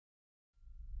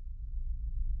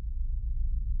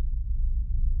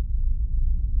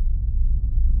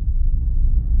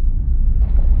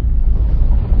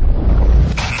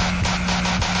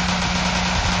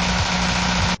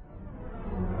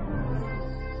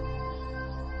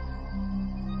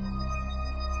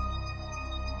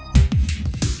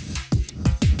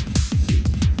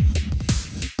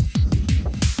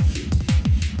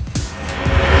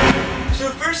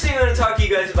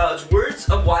you guys about Words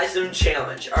of Wisdom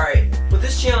Challenge. Alright, what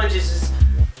this challenge is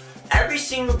every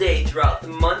single day throughout the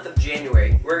month of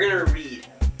January, we're going to read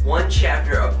one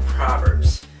chapter of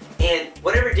Proverbs. And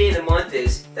whatever day of the month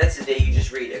is, that's the day you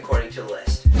just read according to the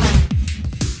list.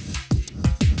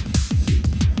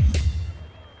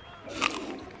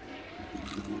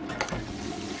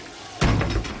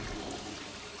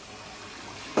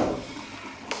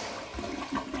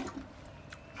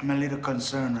 I'm a little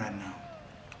concerned right now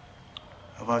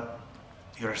about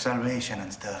your salvation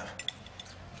and stuff.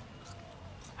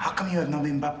 How come you have not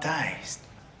been baptized?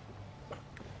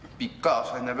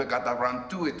 Because I never got around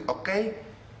to it, okay?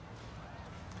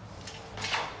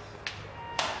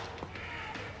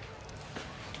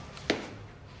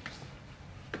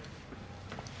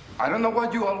 I don't know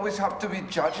why you always have to be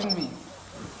judging me.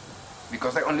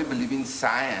 Because I only believe in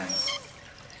science.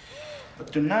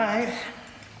 But tonight,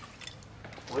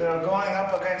 we are going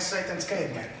up against Satan's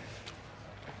caveman.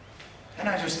 And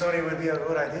I just thought it would be a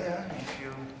good idea if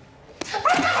you...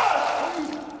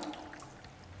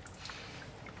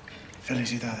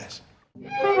 Felicidades.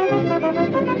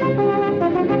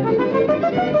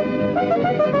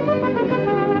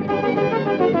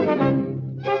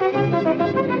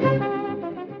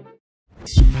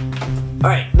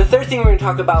 Alright, the third thing we're going to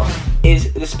talk about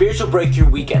is the Spiritual Breakthrough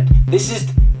Weekend. This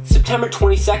is September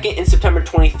 22nd and September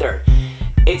 23rd.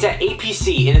 It's at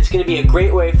APC, and it's going to be a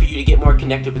great way for you to get more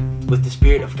connected with the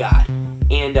Spirit of God.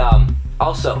 And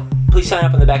also, please sign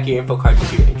up on the back of your info cards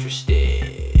if you're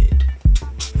interested.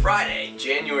 Friday,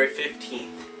 January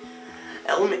 15th,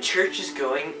 Element Church is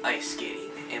going ice skating,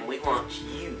 and we want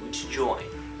you to join.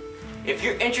 If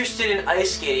you're interested in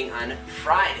ice skating on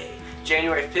Friday,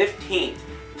 January 15th,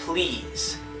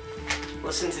 please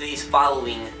listen to these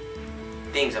following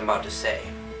things I'm about to say.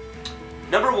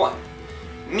 Number 1,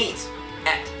 meet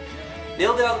at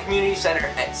Millvale Community Center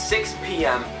at 6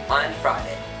 p.m. on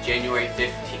Friday, January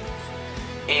 15th.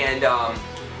 And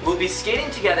we'll be skating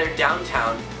together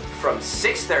downtown from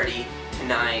 6:30 to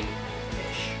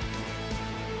 9-ish.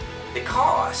 The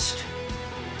cost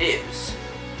is,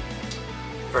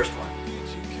 first one,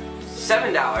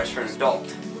 $7 for an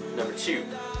adult. Number 2,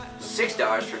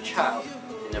 $6 for a child.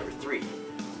 And number 3,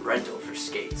 rental for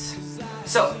skates.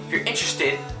 So, if you're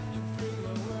interested,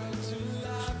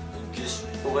 just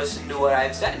listen to what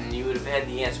I've said and you would have had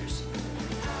the answers.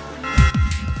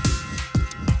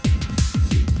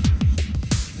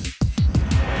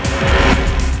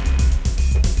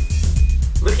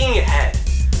 Looking ahead,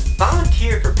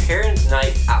 volunteer for Parents'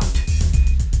 Night Out.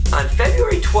 On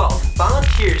February 12th,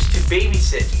 volunteers to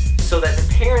babysit so that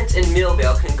the parents in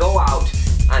Millvale can go out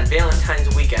on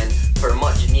Valentine's weekend for a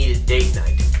much needed date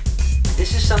night.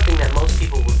 This is something that most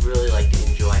people would really like to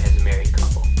enjoy as a married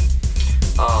couple.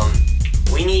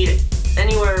 We need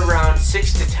anywhere around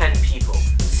 6 to 10 people.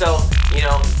 So, you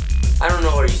know, I don't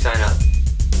know where you sign up.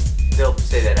 They'll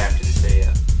say that after the